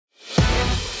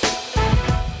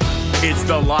It's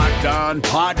the Locked On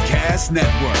Podcast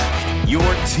Network, your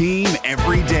team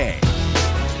every day.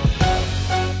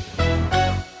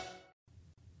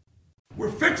 We're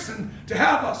fixing to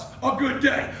have us a good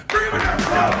day.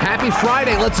 Happy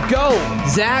Friday. Let's go.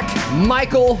 Zach,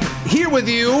 Michael, here with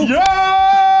you.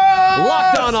 Yes!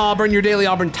 Locked On Auburn, your daily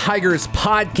Auburn Tigers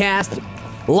podcast.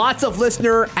 Lots of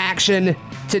listener action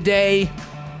today.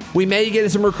 We may get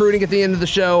into some recruiting at the end of the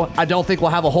show. I don't think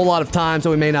we'll have a whole lot of time,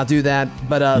 so we may not do that.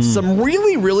 But some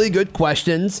really, really good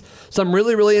questions, some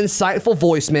really, really insightful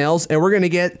voicemails, and we're going to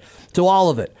get to all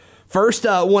of it. First,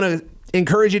 I want to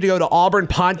encourage you to go to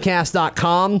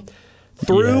auburnpodcast.com.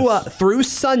 Through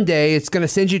Sunday, it's going to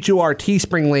send you to our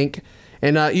Teespring link,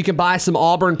 and you can buy some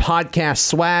Auburn Podcast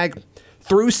swag.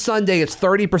 Through Sunday, it's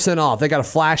 30% off. They got a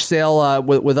flash sale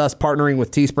with us partnering with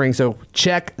Teespring, so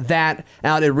check that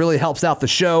out. It really helps out the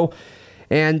show.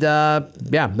 And,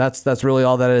 that's really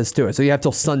all that is to it. So you have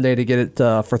till Sunday to get it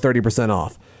for 30%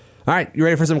 off. All right, you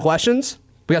ready for some questions?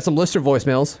 We got some listener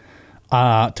voicemails.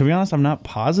 To be honest, I'm not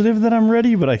positive that I'm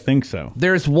ready, but I think so.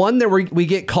 There's one that we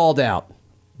get called out.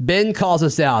 Ben calls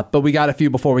us out, but we got a few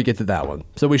before we get to that one,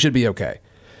 so we should be okay.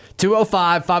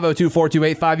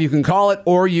 205-502-4285. You can call it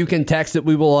or you can text it.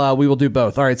 We will do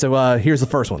both. All right, so here's the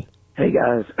first one. Hey,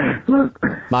 guys.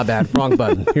 My bad. Wrong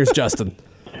button. Here's Justin.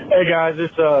 Hey, guys.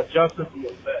 It's Justin from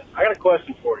Lafayette. I got a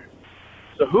question for you.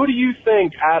 So who do you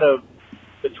think out of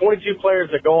the 22 players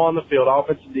that go on the field,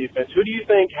 offense and defense, who do you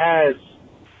think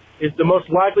is the most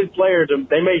likely player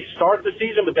they may start the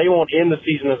season, but they won't end the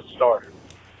season as a starter?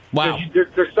 Wow.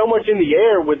 There's so much in the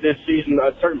air with this season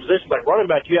at certain positions. Like running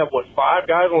back, you have, 5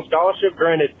 guys on scholarship?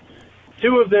 Granted,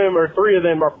 2 of them or 3 of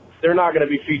them they're not going to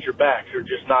be featured backs. They're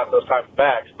just not those type of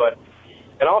backs.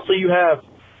 And also you have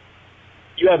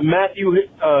Matthew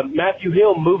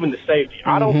Hill moving to safety.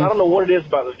 I don't know what it is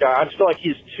about this guy. I just feel like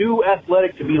he's too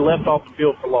athletic to be left off the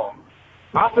field for long.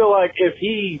 I feel like if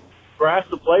he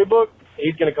grasps the playbook,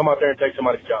 he's going to come out there and take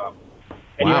somebody's job.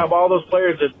 And you have all those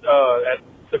players at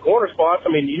the corner spots. I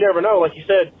mean, you never know. Like you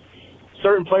said,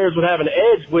 certain players would have an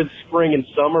edge with spring and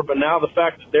summer, but now the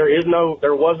fact that there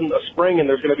wasn't a spring and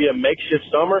there's going to be a makeshift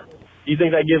summer, do you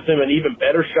think that gives them an even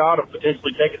better shot of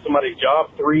potentially taking somebody's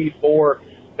job 3, 4,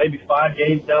 maybe 5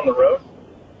 games down the road?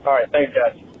 All right, thanks,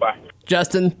 guys. Bye.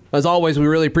 Justin, as always, we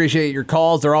really appreciate your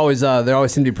calls. They always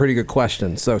seem to be pretty good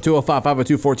questions. So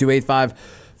 205-502-4285.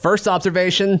 First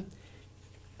observation,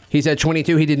 he said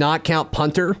 22. He did not count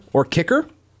punter or kicker.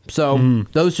 So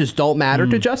those just don't matter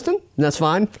to Justin, and that's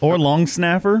fine. Or long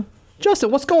snapper.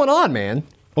 Justin, what's going on, man?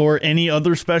 Or any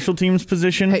other special teams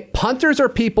position. Hey, punters are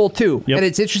people, too. Yep. And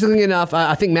it's interesting enough,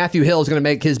 I think Matthew Hill is going to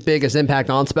make his biggest impact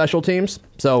on special teams.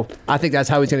 So I think that's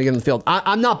how he's going to get in the field.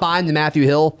 I'm not buying the Matthew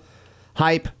Hill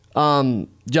hype,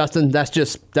 Justin. That's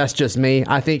just me.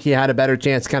 I think he had a better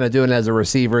chance kind of doing it as a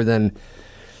receiver than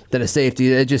a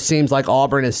safety. It just seems like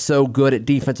Auburn is so good at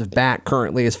defensive back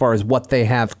currently as far as what they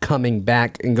have coming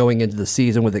back and going into the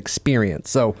season with experience.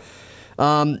 So,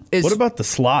 what about the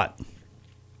slot?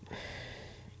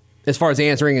 As far as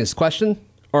answering his question?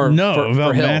 Or about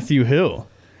for Hill? Matthew Hill.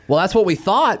 Well, that's what we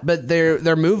thought, but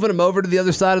they're moving him over to the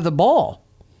other side of the ball.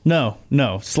 No,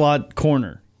 slot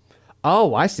corner.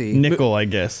 Oh, I see. Nickel, I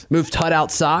guess. Move Tut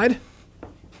outside?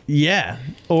 Yeah.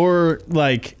 Or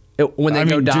when they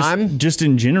go dime? Just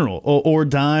in general. Or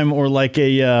dime, or like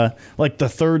the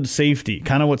third safety.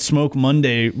 Kind of what Smoke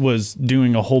Monday was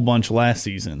doing a whole bunch last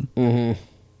season. Mm-hmm.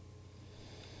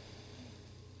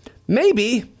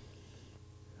 Maybe.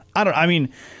 I'm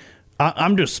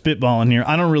just spitballing here.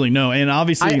 I don't really know. And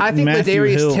obviously, I think Matthew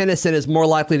Ladarius Hill, Tennyson is more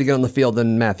likely to get on the field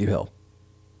than Matthew Hill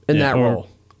in that role.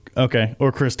 Okay.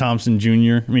 Or Chris Thompson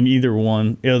Jr. Either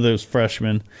one. Either of those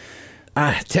freshmen.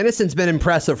 Tennyson's been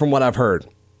impressive from what I've heard.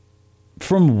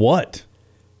 From what?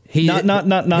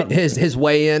 Not his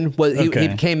weigh in was he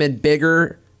came in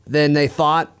bigger than they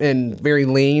thought and very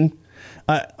lean.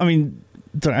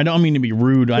 Sorry, I don't mean to be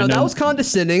rude. No, that was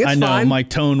condescending. It's I know fine. My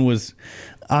tone was.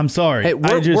 I'm sorry. Hey,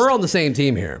 we're on the same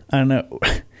team here. I know.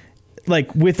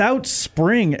 Without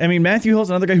spring, Matthew Hill's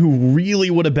another guy who really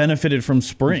would have benefited from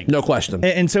spring. No question.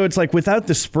 And so it's without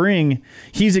the spring,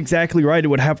 he's exactly right. It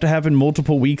would have to happen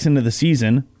multiple weeks into the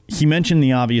season. He mentioned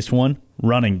the obvious one,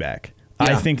 running back.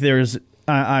 Yeah. I think there's,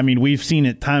 we've seen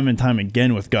it time and time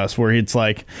again with Gus where it's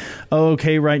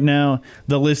okay, right now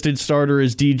the listed starter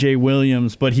is DJ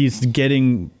Williams, but he's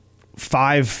getting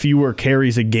 5 fewer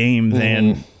carries a game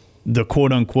than the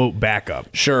quote-unquote backup.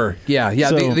 Sure. Yeah.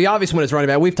 So, the obvious one is running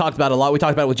back. We've talked about it a lot. We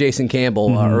talked about it with Jason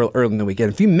Campbell early in the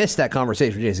weekend. If you missed that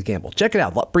conversation with Jason Campbell, check it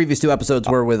out. Previous 2 episodes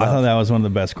were with... I thought that was one of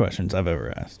the best questions I've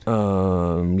ever asked.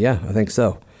 Yeah, I think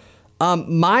so.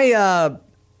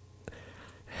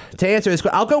 To to answer this,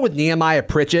 I'll go with Nehemiah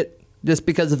Pritchett just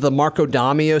because of the Marco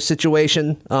Damio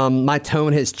situation. My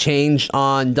tone has changed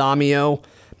on Damio.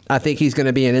 I think he's going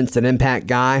to be an instant impact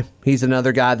guy. He's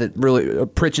another guy that really,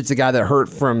 Pritchett's a guy that hurt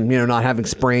from, not having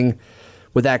spring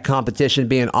with that competition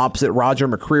being opposite Roger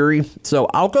McCreary. So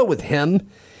I'll go with him.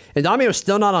 And Damio's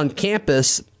still not on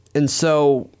campus, and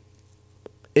so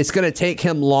it's going to take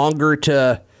him longer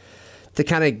to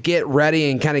kind of get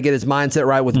ready and kind of get his mindset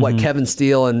right with what Kevin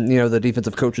Steele and the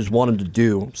defensive coaches want him to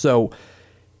do. So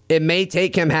it may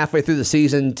take him halfway through the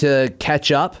season to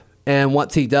catch up. And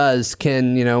once he does,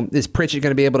 is Pritchett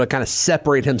going to be able to kind of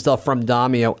separate himself from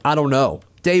Damio? I don't know.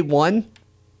 Day one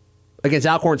against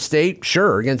Alcorn State,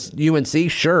 sure. Against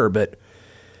UNC, sure. But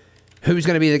who's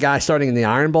going to be the guy starting in the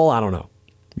Iron Bowl? I don't know.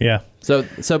 Yeah. So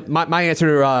my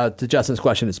answer to Justin's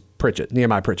question is Pritchett,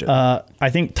 Nehemiah Pritchett. I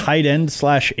think tight end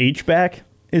 / H-back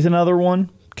is another one.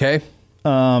 Okay.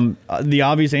 The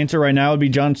obvious answer right now would be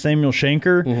John Samuel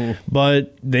Shanker,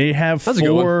 but they have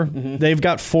four. They've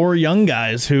got 4 young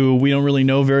guys who we don't really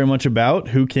know very much about.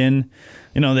 Who can,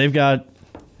 they've got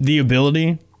the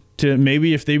ability to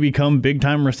maybe if they become big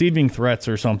time receiving threats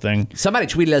or something. Somebody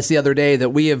tweeted us the other day that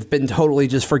we have been totally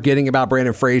just forgetting about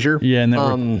Brandon Frazier. Yeah, and they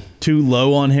were too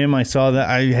low on him. I saw that.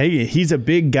 Hey, he's a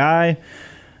big guy.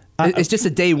 It's just a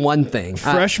day one thing.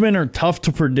 Freshmen are tough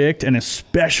to predict, and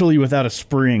especially without a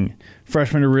spring.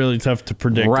 Freshmen are really tough to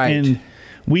predict. Right. And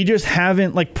we just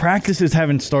haven't, practices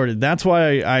haven't started. That's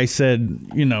why I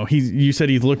said, you said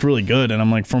he looked really good, and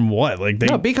I'm like, from what?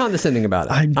 No, be condescending about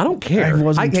it. I don't care.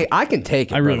 I can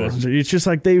take it. I really wasn't. It's just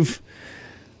like we're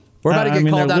about to get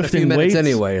called out in a few minutes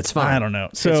anyway. It's fine. I don't know.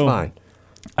 So it's fine.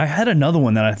 I had another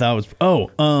one that I thought was,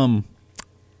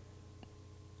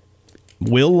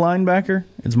 Will linebacker.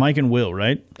 It's Mike and Will,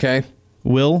 right? Okay.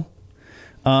 Will.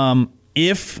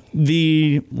 If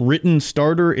the written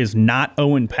starter is not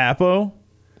Owen Papo,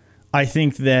 I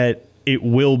think that it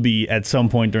will be at some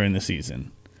point during the season.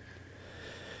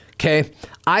 Okay.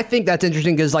 I think that's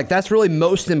interesting because that's really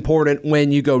most important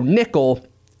when you go nickel.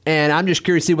 And I'm just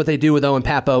curious to see what they do with Owen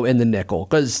Papo in the nickel.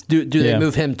 Because do they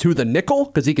move him to the nickel?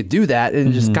 Because he could do that, and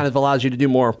it just kind of allows you to do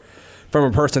more from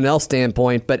a personnel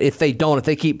standpoint. But if they don't, if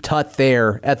they keep Tut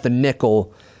there at the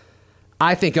nickel,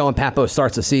 I think Owen Papo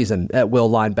starts the season at will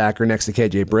linebacker next to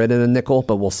KJ Britt in a nickel,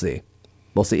 but we'll see.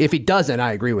 We'll see. If he doesn't,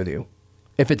 I agree with you.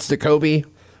 If it's Jacoby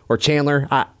or Chandler,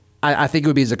 I think it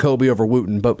would be Jacoby over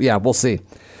Wooten, but yeah, we'll see.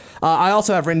 I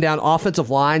also have written down offensive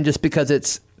line just because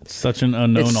it's such an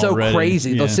unknown. It's so already.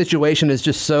 crazy. Yeah. The situation is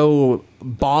just so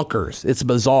bonkers. It's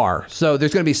bizarre. So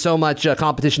there's going to be so much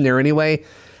competition there anyway.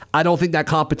 I don't think that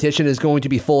competition is going to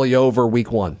be fully over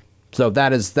week 1. So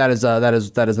that is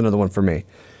another one for me.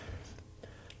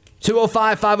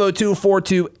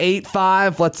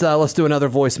 205-502-4285. Let's do another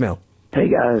voicemail. Hey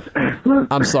guys.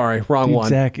 I'm sorry, wrong one.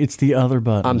 Zach, it's the other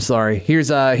button. I'm sorry. Here's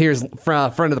a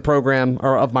friend of the program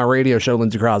or of my radio show,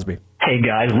 Lindsey Crosby. Hey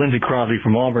guys, Lindsey Crosby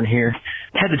from Auburn here.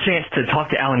 Had the chance to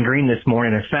talk to Alan Green this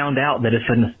morning and found out that if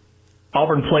an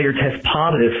Auburn player tests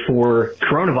positive for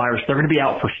coronavirus, they're going to be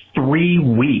out for 3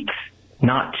 weeks,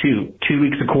 not 2. 2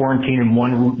 weeks of quarantine and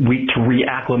 1 week to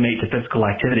reacclimate to physical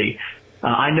activity.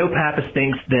 I know Pappas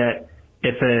thinks that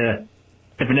if an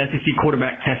SEC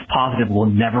quarterback tests positive, we'll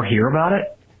never hear about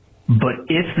it. But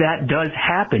if that does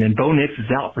happen and Bo Nix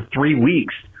is out for 3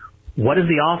 weeks, what does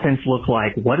the offense look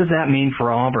like? What does that mean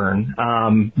for Auburn?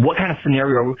 What kind of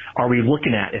scenario are we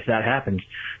looking at if that happens?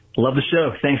 Love the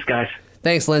show. Thanks, guys.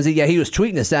 Thanks, Lindsey. Yeah, he was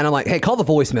tweeting us that. I'm like, hey, call the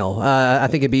voicemail. I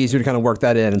think it'd be easier to kind of work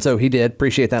that in. And so he did.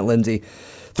 Appreciate that, Lindsey.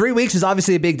 3 weeks is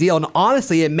obviously a big deal. And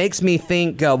honestly, it makes me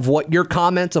think of what your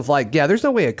comments of there's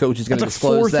no way a coach is going to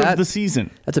disclose that. That's a fourth of the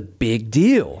season. That's a big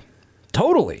deal.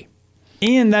 Totally.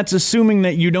 And that's assuming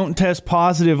that you don't test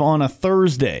positive on a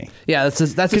Thursday. Yeah, that's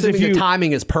assuming the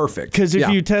timing is perfect. Because if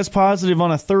you test positive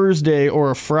on a Thursday or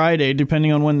a Friday,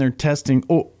 depending on when they're testing,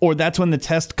 or that's when the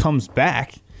test comes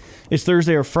back, it's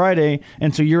Thursday or Friday,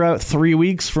 and so you're out 3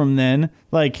 weeks from then,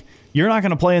 you're not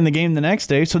going to play in the game the next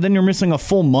day, so then you're missing a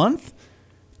full month?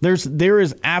 There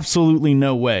is absolutely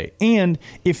no way. And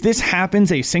if this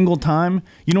happens a single time,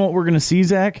 you know what we're going to see,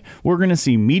 Zach? We're going to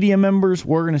see media members.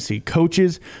 We're going to see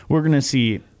coaches. We're going to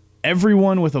see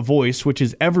everyone with a voice, which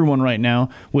is everyone right now,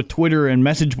 with Twitter and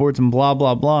message boards and blah,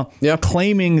 blah, blah,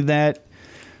 claiming that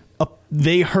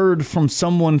they heard from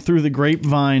someone through the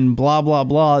grapevine, blah, blah,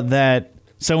 blah, that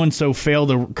so-and-so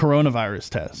failed a coronavirus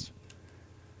test.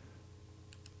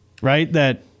 Right?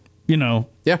 That...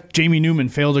 Jamie Newman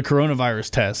failed a coronavirus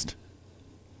test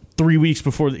 3 weeks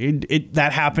before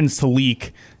that happens to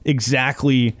leak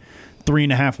exactly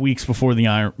 3.5 weeks before the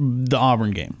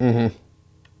Auburn game.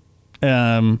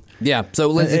 Mm-hmm. So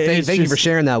Lindsey, thank you for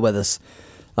sharing that with us.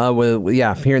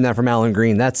 Hearing that from Alan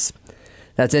Green, that's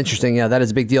interesting. Yeah, that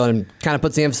is a big deal, and kind of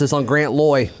puts the emphasis on Grant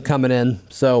Loy coming in.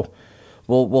 So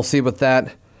we'll see what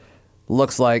that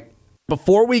looks like.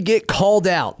 Before we get called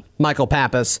out, Michael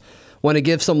Pappas, want to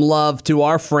give some love to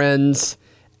our friends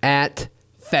at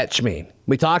Fetch Me.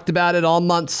 We talked about it all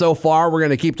month so far. We're going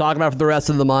to keep talking about it for the rest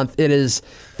of the month. It is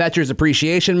Fetchers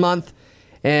Appreciation Month,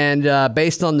 and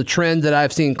based on the trend that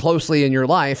I've seen closely in your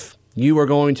life, you are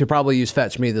going to probably use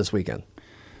Fetch Me this weekend.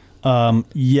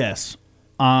 Yes.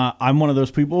 I'm one of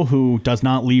those people who does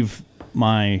not leave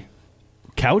my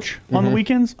couch on the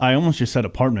weekends. I almost just said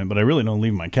apartment, but I really don't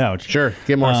leave my couch. Sure.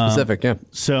 Get more specific, yeah.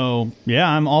 So, yeah,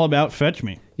 I'm all about Fetch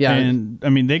Me. Yeah. And, I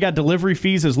mean, they got delivery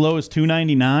fees as low as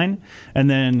 $2.99, and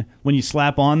then when you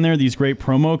slap on there these great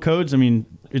promo codes, I mean,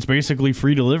 it's basically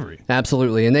free delivery.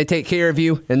 Absolutely. And they take care of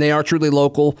you, and they are truly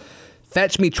local.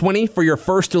 Fetch Me 20 for your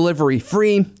first delivery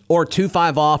free, or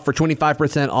 25 off for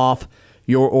 25% off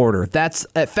your order. That's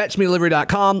at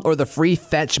fetchmedelivery.com or the free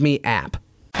Fetch Me app.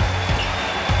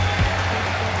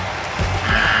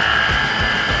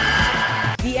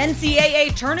 The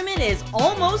NCAA tournament is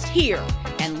almost here,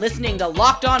 and listening to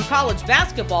Locked On College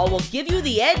Basketball will give you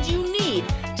the edge you need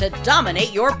to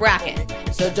dominate your bracket.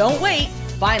 So don't wait.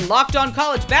 Find Locked On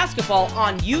College Basketball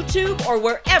on YouTube or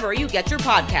wherever you get your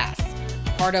podcasts.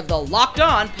 Part of the Locked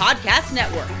On Podcast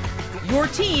Network. Your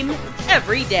team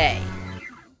every day.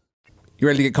 You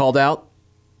ready to get called out?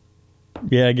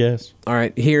 Yeah, I guess. All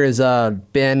right. Here is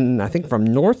Ben, I think from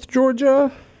North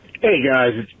Georgia. Hey,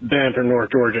 guys, it's Ben from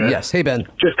North Georgia. Yes. Hey, Ben.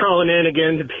 Just calling in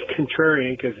again to be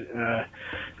contrarian because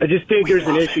I just think there's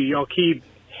an issue y'all keep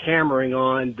hammering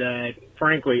on that,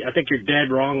 frankly, I think you're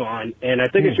dead wrong on, and I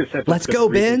think it's just simply Let's go,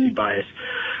 Ben. bias.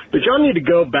 But y'all need to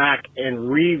go back and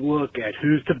re-look at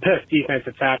who's the best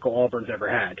defensive tackle Auburn's ever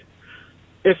had.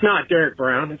 It's not Derek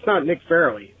Brown. It's not Nick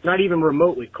Fairley. Not even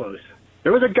remotely close.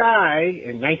 There was a guy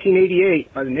in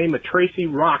 1988 by the name of Tracy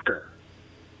Rocker.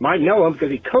 Might know him because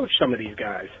he coached some of these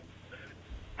guys.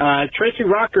 Tracy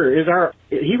Rocker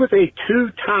he was a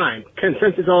two-time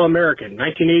consensus All-American,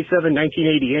 1987,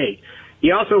 1988.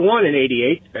 He also won in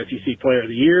 88, SEC Player of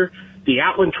the Year, the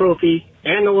Outland Trophy,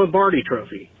 and the Lombardi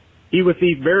Trophy. He was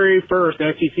the very first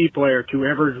SEC player to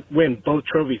ever win both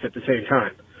trophies at the same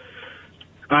time.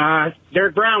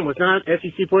 Derek Brown was not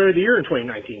SEC Player of the Year in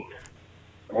 2019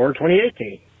 or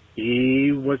 2018.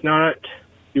 He was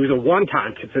a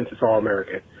one-time consensus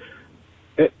All-American.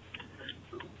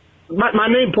 My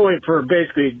main point for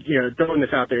basically, throwing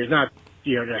this out there is not,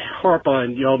 to harp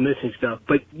on y'all missing stuff,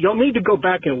 but y'all need to go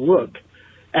back and look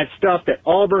at stuff that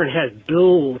Auburn has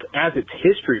built as its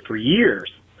history for years.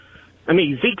 I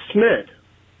mean, Zeke Smith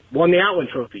won the Outland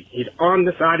Trophy. He's on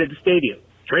the side of the stadium.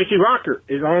 Tracy Rocker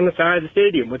is on the side of the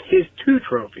stadium with his 2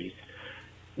 trophies.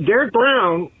 Derek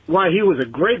Brown, while he was a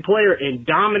great player and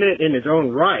dominant in his own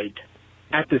right,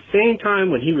 at the same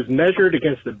time when he was measured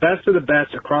against the best of the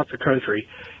best across the country,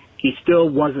 he still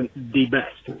wasn't the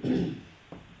best.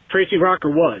 Tracy Rocker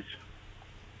was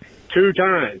 2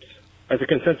 times as a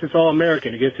consensus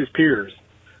All-American against his peers.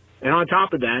 And on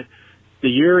top of that, the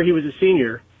year he was a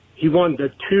senior, he won the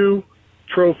 2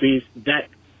 trophies that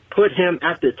put him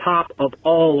at the top of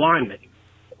all linemen,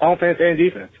 offense and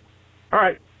defense. All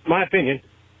right, my opinion.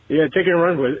 Yeah, take it and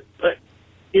run with it. But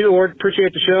either way,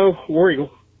 appreciate the show. War Eagle.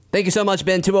 Thank you so much,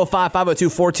 Ben.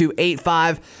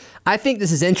 205-502-4285. I think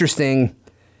this is interesting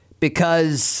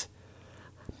because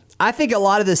I think a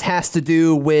lot of this has to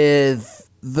do with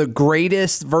the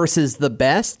greatest versus the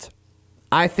best.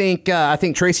 I think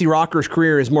Tracy Rocker's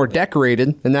career is more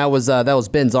decorated, and that was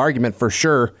Ben's argument for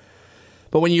sure.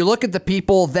 But when you look at the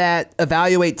people that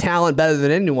evaluate talent better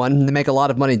than anyone, they make a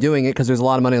lot of money doing it because there's a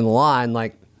lot of money on the line.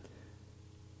 Like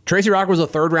Tracy Rocker was a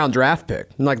 3rd-round draft pick,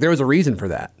 and there was a reason for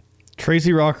that.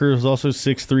 Tracy Rocker is also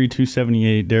 6'3",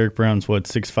 278. Derek Brown's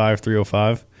 6'5",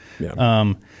 305.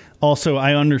 Yeah. Also,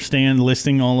 I understand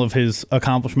listing all of his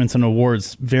accomplishments and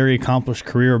awards, very accomplished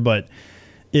career, but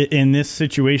in this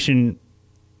situation,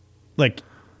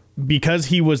 because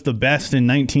he was the best in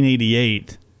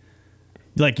 1988,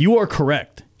 you are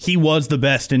correct. He was the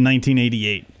best in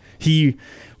 1988. He,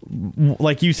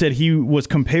 like you said, he was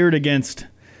compared against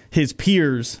his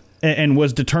peers and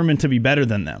was determined to be better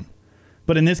than them.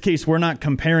 But in this case, we're not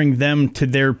comparing them to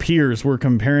their peers. We're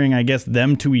comparing, I guess,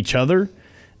 them to each other.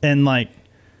 And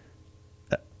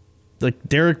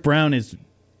Derek Brown is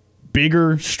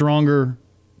bigger, stronger,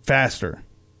 faster.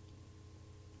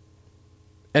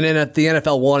 And then the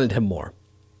NFL wanted him more.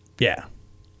 Yeah.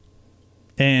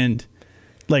 And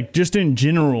just in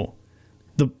general,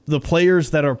 the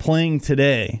players that are playing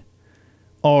today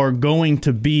are going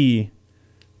to be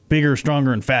bigger,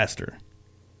 stronger, and faster.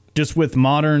 Just with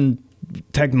modern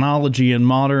technology and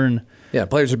modern. Yeah,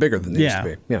 players are bigger than they used to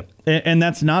be. Yeah. And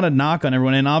that's not a knock on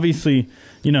everyone. And obviously,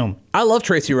 I love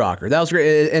Tracy Rocker. That was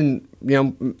great. And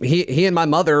he and my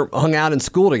mother hung out in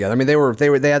school together. I mean, they were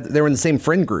in the same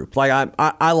friend group. Like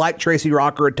I like Tracy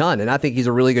Rocker a ton, and I think he's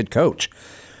a really good coach.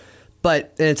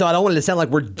 And so I don't want it to sound like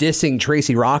we're dissing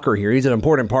Tracy Rocker here. He's an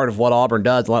important part of what Auburn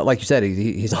does. Like you said,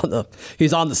 he's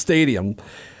on the stadium.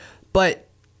 But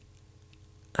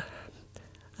I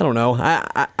don't know.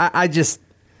 I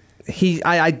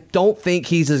don't think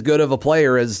he's as good of a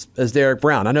player as Derek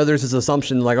Brown. I know there's this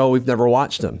assumption like, oh, we've never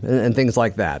watched him and things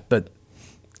like that. But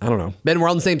I don't know. Ben, we're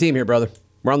on the same team here, brother.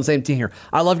 We're on the same team here.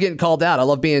 I love getting called out. I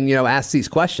love being asked these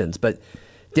questions. But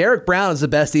Derek Brown is the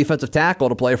best defensive tackle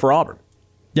to play for Auburn.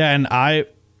 Yeah, and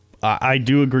I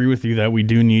do agree with you that we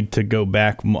do need to go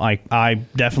back. I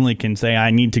definitely can say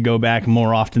I need to go back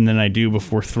more often than I do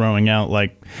before throwing out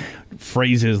like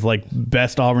phrases like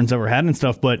best Auburn's ever had and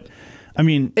stuff. But I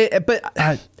mean,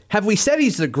 have we said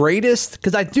he's the greatest?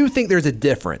 Because I do think there's a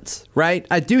difference, right?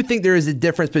 I do think there is a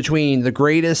difference between the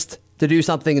greatest to do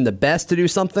something and the best to do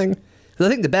something. Because I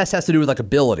think the best has to do with like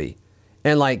ability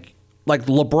and like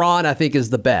LeBron, I think, is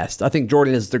the best. I think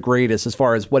Jordan is the greatest as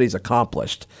far as what he's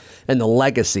accomplished and the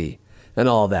legacy and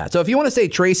all of that. So if you want to say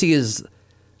Tracy is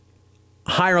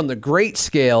higher on the great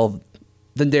scale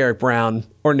than Derek Brown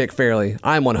or Nick Fairley,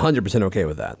 I'm 100% okay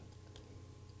with that.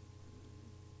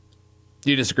 Do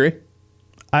you disagree?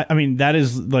 I mean, that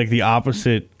is like the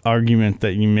opposite argument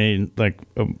that you made like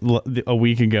a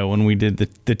week ago when we did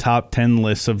the top 10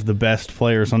 lists of the best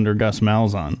players under Gus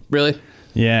Malzahn. Really?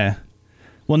 Yeah.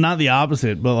 Well, not the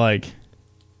opposite, but like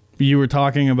you were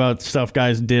talking about stuff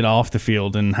guys did off the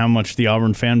field and how much the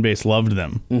Auburn fan base loved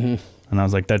them. Mm-hmm. And I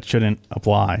was like, that shouldn't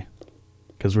apply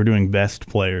because we're doing best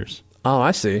players. Oh,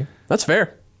 I see. That's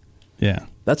fair. Yeah.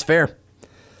 That's fair.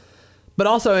 But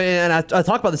also, and I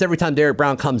talk about this every time Derek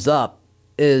Brown comes up,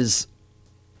 is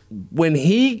when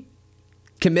he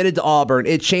committed to Auburn,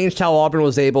 it changed how Auburn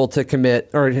was able to commit,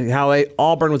 or how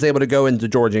Auburn was able to go into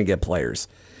Georgia and get players.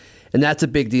 And that's a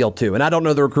big deal, too. And I don't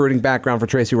know the recruiting background for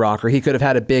Tracy Rocker. He could have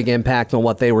had a big impact on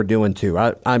what they were doing, too.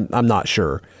 I'm not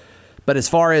sure. But as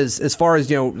far as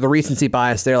the recency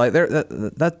bias there, like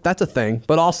that's a thing.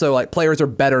 But also, like, players are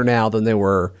better now than they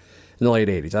were in the late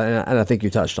 80s. And I think you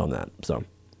touched on that. So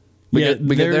we get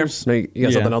there? No, you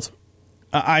got something else?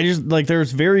 I just, like,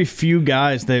 there's very few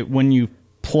guys that when you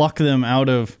pluck them out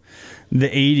of the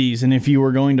 80s, and if you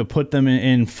were going to put them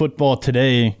in football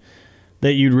today,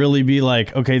 that you'd really be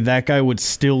like, okay, that guy would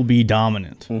still be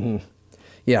dominant. Mm-hmm.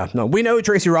 Yeah, no, we know who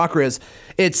Tracy Rocker is.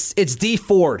 It's D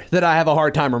Ford that I have a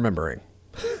hard time remembering.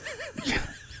 I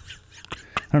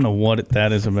don't know what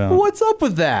that is about. What's up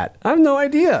with that? I have no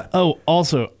idea. Oh,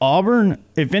 also, Auburn,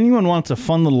 if anyone wants a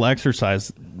fun little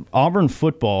exercise, Auburn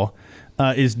football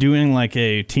is doing like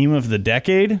a team of the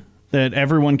decade that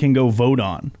everyone can go vote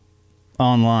on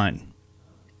online.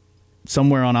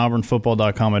 Somewhere on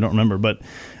auburnfootball.com, I don't remember, but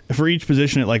for each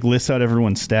position, it like lists out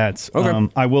everyone's stats.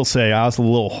 Okay. I will say I was a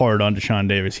little hard on Deshaun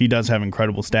Davis. He does have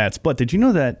incredible stats, but did you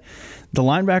know that the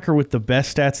linebacker with the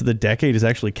best stats of the decade is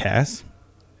actually Cass?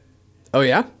 Oh,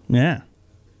 yeah? Yeah.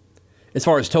 As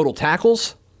far as total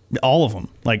tackles? All of them.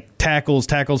 Like tackles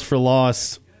for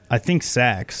loss, I think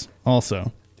sacks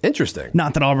also. Interesting.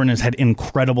 Not that Auburn has had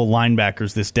incredible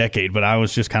linebackers this decade, but I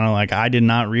was just kind of like, I did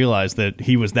not realize that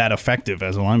he was that effective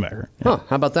as a linebacker. Yeah. Huh,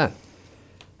 how about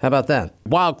that?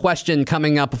 Wild question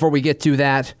coming up before we get to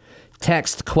that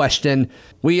text question.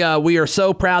 We are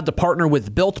so proud to partner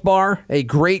with Built Bar, a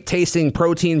great tasting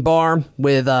protein bar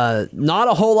with not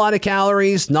a whole lot of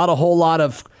calories, not a whole lot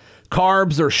of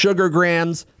carbs or sugar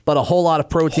grams, but a whole lot of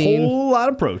protein.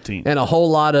 And a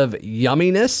whole lot of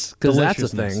yumminess, because that's a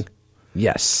thing.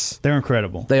 Yes. They're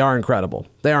incredible. They are incredible.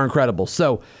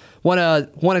 So want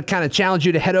to kind of challenge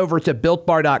you to head over to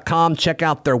BuiltBar.com, check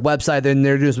out their website.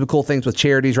 They're doing some cool things with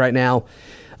charities right now.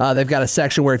 They've got a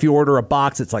section where if you order a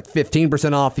box, it's like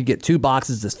 15% off. You get 2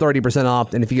 boxes, it's 30%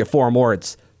 off. And if you get 4 or more,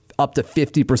 it's up to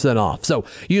 50% off. So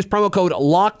use promo code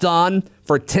LOCKEDON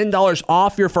for $10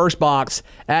 off your first box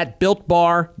at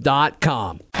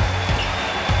BuiltBar.com.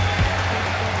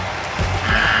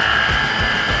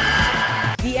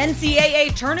 The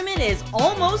NCAA tournament is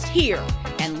almost here,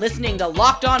 and listening to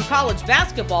Locked On College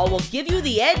Basketball will give you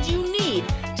the edge you need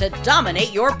to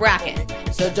dominate your bracket.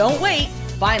 So don't wait.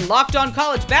 Find Locked On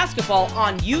College Basketball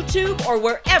on YouTube or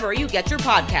wherever you get your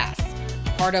podcasts.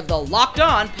 Part of the Locked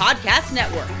On Podcast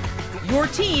Network. Your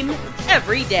team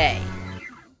every day.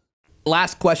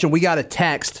 Last question. We got a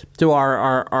text to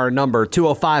our number,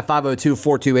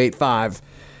 205-502-4285.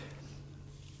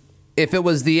 If it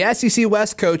was the SEC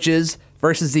West coaches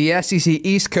versus the SEC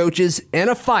East coaches in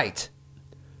a fight,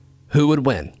 who would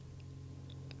win?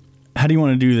 How do you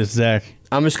want to do this, Zach?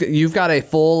 You've got a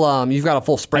full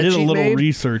spreadsheet. I did a little made.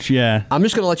 research. Yeah. I'm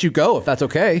just going to let you go if that's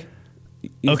okay.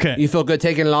 Okay. You feel good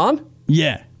taking it on?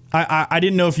 Yeah. I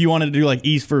didn't know if you wanted to do like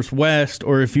East versus West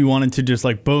or if you wanted to just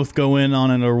like both go in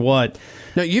on it or what.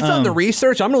 No, you've done the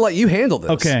research. I'm going to let you handle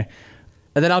this. Okay.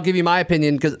 And then I'll give you my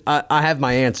opinion because I have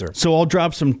my answer. So I'll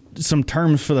drop some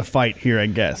terms for the fight here, I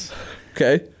guess.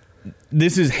 Okay.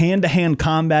 This is hand-to-hand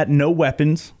combat, no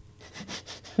weapons.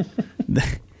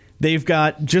 They've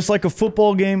got, just like a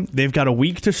football game, they've got a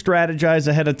week to strategize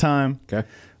ahead of time. Okay.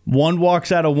 One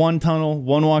walks out of one tunnel,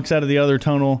 one walks out of the other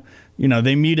tunnel.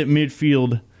 They meet at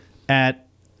midfield at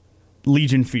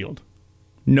Legion Field.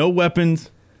 No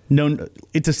weapons. No.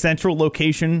 It's a central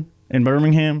location in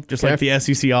Birmingham, just like the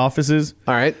SEC offices.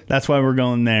 All right. That's why we're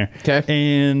going there. Okay.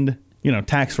 And,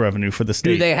 tax revenue for the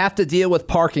state. Do they have to deal with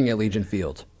parking at Legion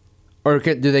Field? Or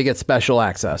do they get special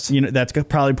access? That's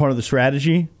probably part of the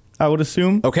strategy, I would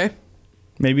assume. Okay.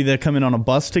 Maybe they come in on a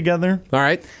bus together. All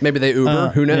right. Maybe they Uber.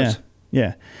 Who knows?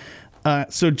 Yeah.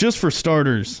 So just for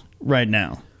starters right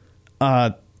now,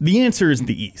 the answer is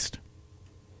the East.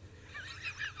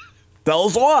 Tell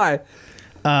us why.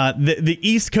 The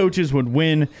East coaches would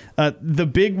win. The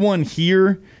big one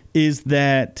here is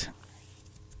that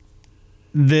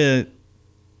the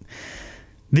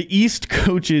East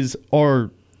coaches are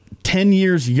 10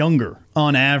 years younger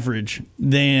on average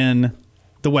than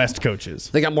the West coaches.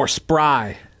 They got more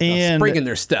spring in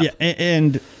their step. Yeah,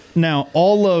 and now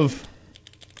all of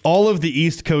the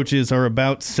East coaches are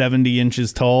about 70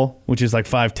 inches tall, which is like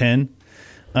 5'10".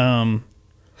 And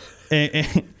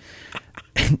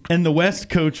the West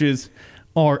coaches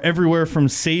are everywhere from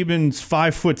Saban's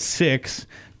 5'6"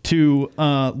 to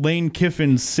Lane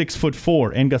Kiffin's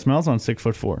 6'4", and Gus Malzahn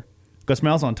 6'4". Gus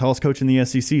Malzahn, tallest coach in the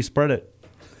SEC. Spread it.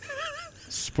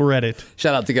 Spread it.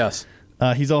 Shout out to Gus.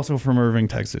 He's also from Irving,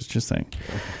 Texas. Just saying.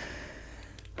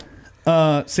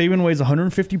 Saban weighs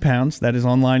 150 pounds. That is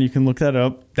online. You can look that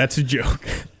up. That's a joke.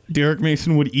 Derek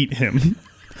Mason would eat him.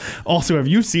 Also, have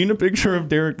you seen a picture of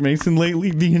Derek Mason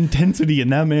lately? The intensity in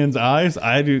that man's eyes,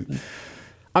 I do.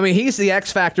 I mean, he's the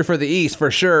X factor for the East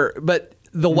for sure, but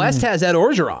the West has Ed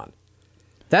Orgeron.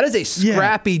 That is a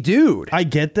scrappy dude. I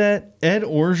get that. Ed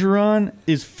Orgeron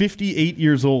is 58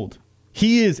 years old.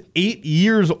 He is 6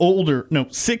 years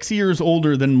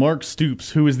older than Mark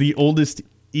Stoops, who is the oldest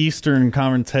Eastern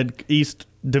Conference East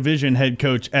Division head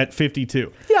coach at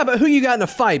 52. Yeah, but who you got in a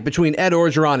fight between Ed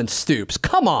Orgeron and Stoops?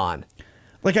 Come on.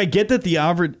 Like, I get that the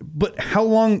average, but how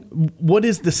long, what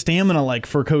is the stamina like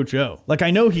for Coach O? Like,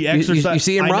 I know he exercises. You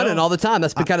see him running all the time.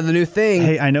 That's been kind of the new thing.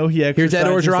 Hey, I know he exercises. Here's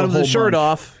Ed Orgeron with his shirt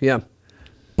off. Yeah.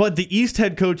 But the East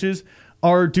head coaches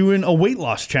are doing a weight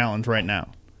loss challenge right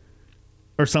now.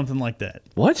 Or something like that.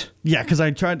 What? Yeah, because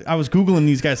I was Googling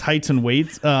these guys' heights and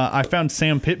weights. I found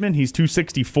Sam Pittman. He's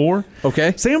 264.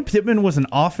 Okay. Sam Pittman was an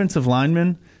offensive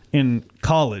lineman in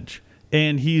college.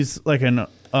 And he's like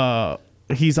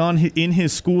he's in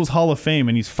his school's Hall of Fame,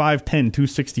 and he's 5'10",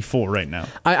 264 right now.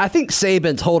 I think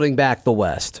Saban's holding back the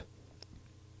West.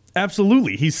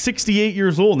 Absolutely. He's 68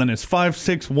 years old and is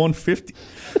 5'6", 150.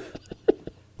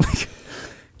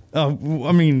 I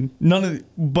mean, none of,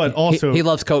 but also he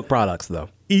loves Coke products though.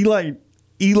 Speaking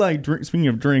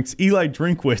of drinks, Eli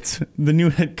Drinkwitz, the new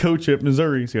head coach at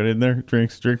Missouri, see what I did there?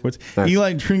 Drinkwitz. Nice.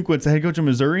 Eli Drinkwitz, the head coach of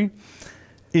Missouri,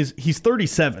 he's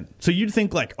 37. So you'd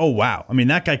think like, oh wow, I mean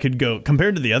that guy could go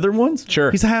compared to the other ones.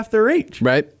 Sure, he's half their age.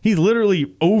 Right. He's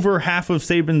literally over half of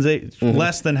Saban's age,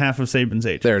 less than half of Saban's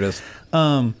age. There it is.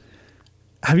 Have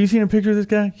you seen a picture of this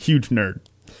guy? Huge nerd.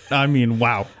 I mean,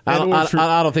 wow. I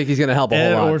don't think he's going to help a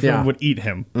whole lot. Ed Orgeron would eat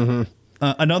him. Mm-hmm.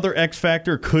 Another X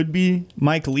factor could be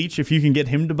Mike Leach if you can get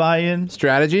him to buy in.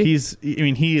 Strategy?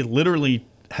 He literally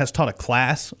has taught a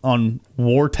class on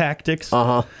war tactics.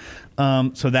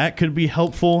 So that could be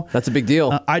helpful. That's a big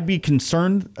deal. I'd be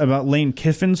concerned about Lane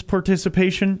Kiffin's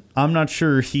participation. I'm not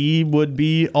sure he would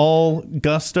be all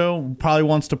gusto. Probably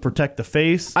wants to protect the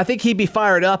face. I think he'd be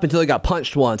fired up until he got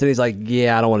punched once, and he's like,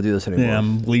 "Yeah, I don't want to do this anymore." Yeah,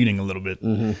 I'm bleeding a little bit.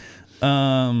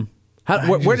 Mm-hmm.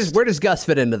 Where does Gus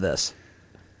fit into this?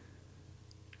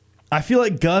 I feel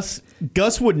like Gus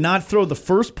would not throw the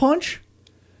first punch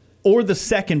or the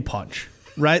second punch.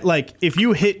 Right? Like, if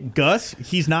you hit Gus,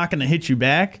 he's not going to hit you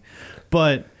back.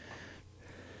 But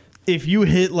if you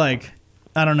hit, like,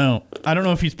 I don't know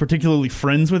if he's particularly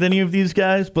friends with any of these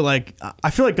guys, but, like,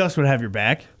 I feel like Gus would have your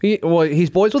back. He's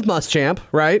boys with Muschamp,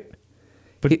 right?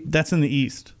 But that's in the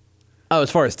East. Oh, as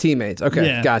far as teammates. Okay,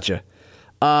 yeah. Gotcha.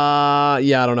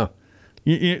 Yeah, I don't know.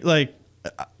 Like,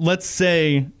 let's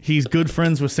say he's good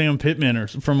friends with Sam Pittman or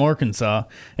from Arkansas,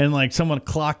 and, like, someone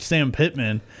clocked Sam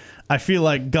Pittman. I feel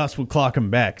like Gus would clock him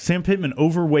back. Sam Pittman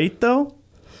overweight though,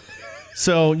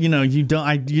 so you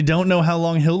don't know how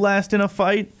long he'll last in a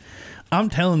fight. I'm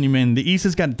telling you, man, the East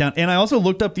has got it down. And I also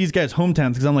looked up these guys'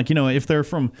 hometowns because I'm like, if they're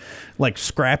from like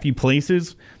scrappy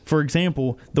places. For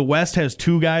example, the West has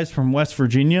 2 guys from West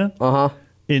Virginia,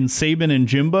 in Saban and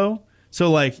Jimbo. So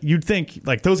like you'd think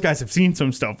like those guys have seen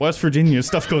some stuff. West Virginia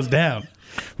stuff goes down,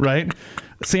 right?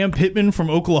 Sam Pittman from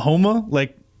Oklahoma,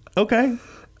 like okay,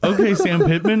 Sam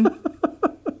Pittman.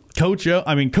 Coach O.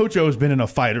 I mean, Coach O has been in a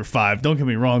fight or 5. Don't get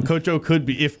me wrong. Coach O could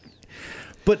be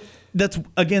but that's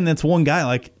one guy.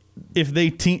 Like if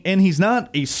they and he's not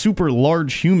a super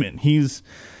large human. He's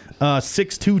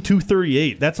 6'2",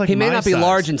 238. That's like he may not be size.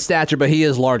 large in stature, but he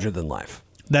is larger than life.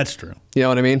 That's true. You know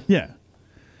what I mean? Yeah,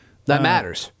 that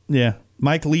matters. Yeah.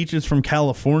 Mike Leach is from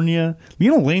California.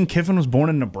 Lane Kiffin was born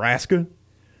in Nebraska.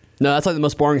 No, that's like the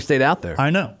most boring state out there. I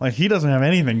know. Like, he doesn't have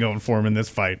anything going for him in this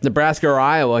fight. Nebraska or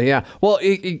Iowa, yeah. Well,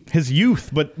 his youth,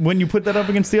 but when you put that up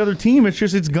against the other team,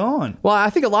 it's gone. Well, I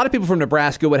think a lot of people from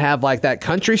Nebraska would have, like, that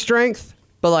country strength,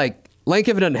 but, like, Lane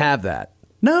Kiffin doesn't have that.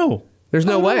 No. There's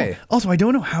no way. Also, I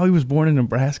don't know how he was born in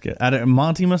Nebraska.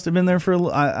 Monty must have been there for a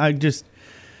little. All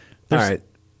right.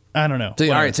 I don't know. So,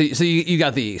 all right, so you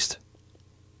got the East.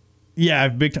 Yeah,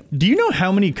 big time. Do you know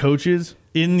how many coaches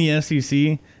in the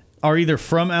SEC are either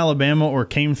from Alabama or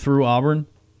came through Auburn?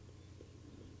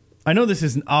 I know this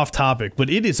isn't off topic, but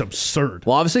it is absurd.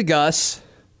 Well, obviously Gus.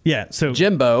 Yeah, so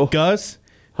Jimbo. Gus.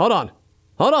 Hold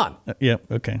on. Yep,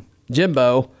 okay.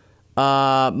 Jimbo.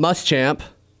 Muschamp.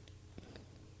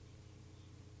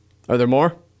 Are there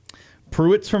more?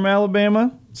 Pruitt's from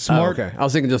Alabama. Smart. Oh, okay. I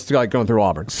was thinking just like going through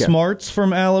Auburn. Okay. Smart's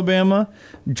from Alabama.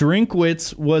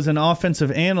 Drinkwitz was an offensive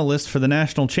analyst for the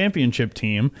national championship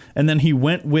team, and then he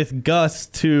went with Gus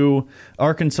to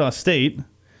Arkansas State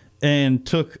and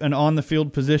took an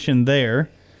on-the-field position there.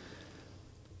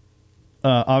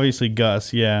 Obviously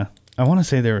Gus, yeah. I want to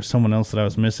say there was someone else that I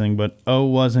was missing, but O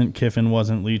wasn't, Kiffin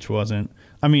wasn't, Leach wasn't.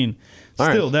 I mean,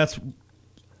 still, that's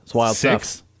wild six.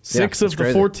 Stuff. Six of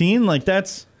the 14, like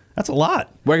that's a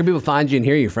lot. Where can people find you and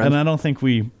hear you, friend? And I don't think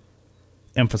we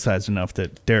emphasized enough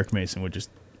that Derek Mason would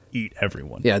just eat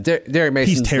everyone. Yeah, Derek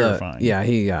Mason. He's terrifying. Yeah.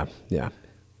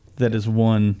 That is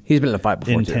one. He's been in a fight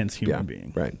before. Intense too. human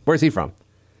being. Right. Where's he from?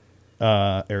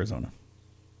 Arizona.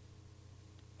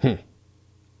 I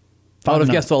would have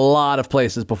guessed a lot of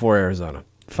places before Arizona.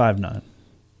 5'9".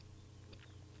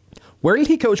 Where did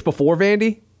he coach before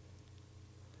Vandy?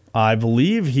 I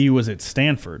believe he was at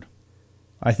Stanford.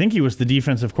 I think he was the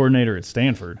defensive coordinator at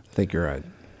Stanford. I think you're right.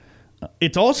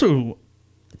 It's also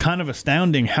kind of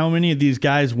astounding how many of these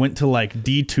guys went to like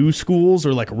D2 schools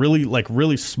or like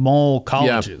really small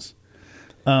colleges.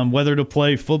 Yeah. Whether to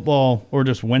play football or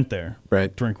just went there.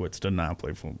 Right. Drinkwitz did not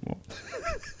play football.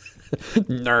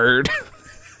 Nerd.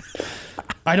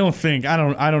 I don't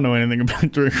know anything about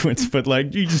Drinkwitz, but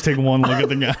like you just take one look at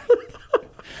the guy.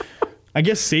 I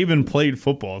guess Saban played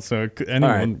football, so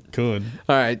anyone could.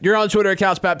 All right. You're on Twitter at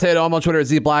CouchPapTato. I'm on Twitter at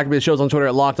ZBlackby. The show's on Twitter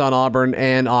at Locked On Auburn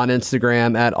and on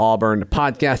Instagram at Auburn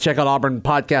Podcast. Check out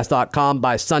auburnpodcast.com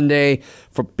by Sunday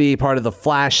for be part of the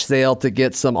flash sale to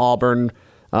get some Auburn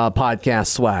podcast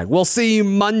swag. We'll see you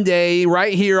Monday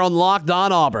right here on Locked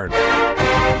On Auburn.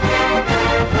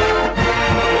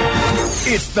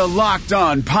 It's the Locked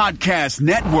On Podcast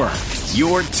Network,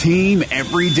 your team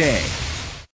every day.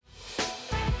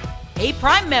 Hey,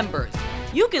 Prime members,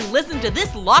 you can listen to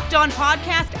this Locked On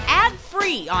podcast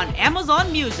ad-free on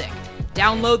Amazon Music.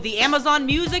 Download the Amazon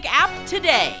Music app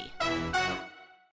today.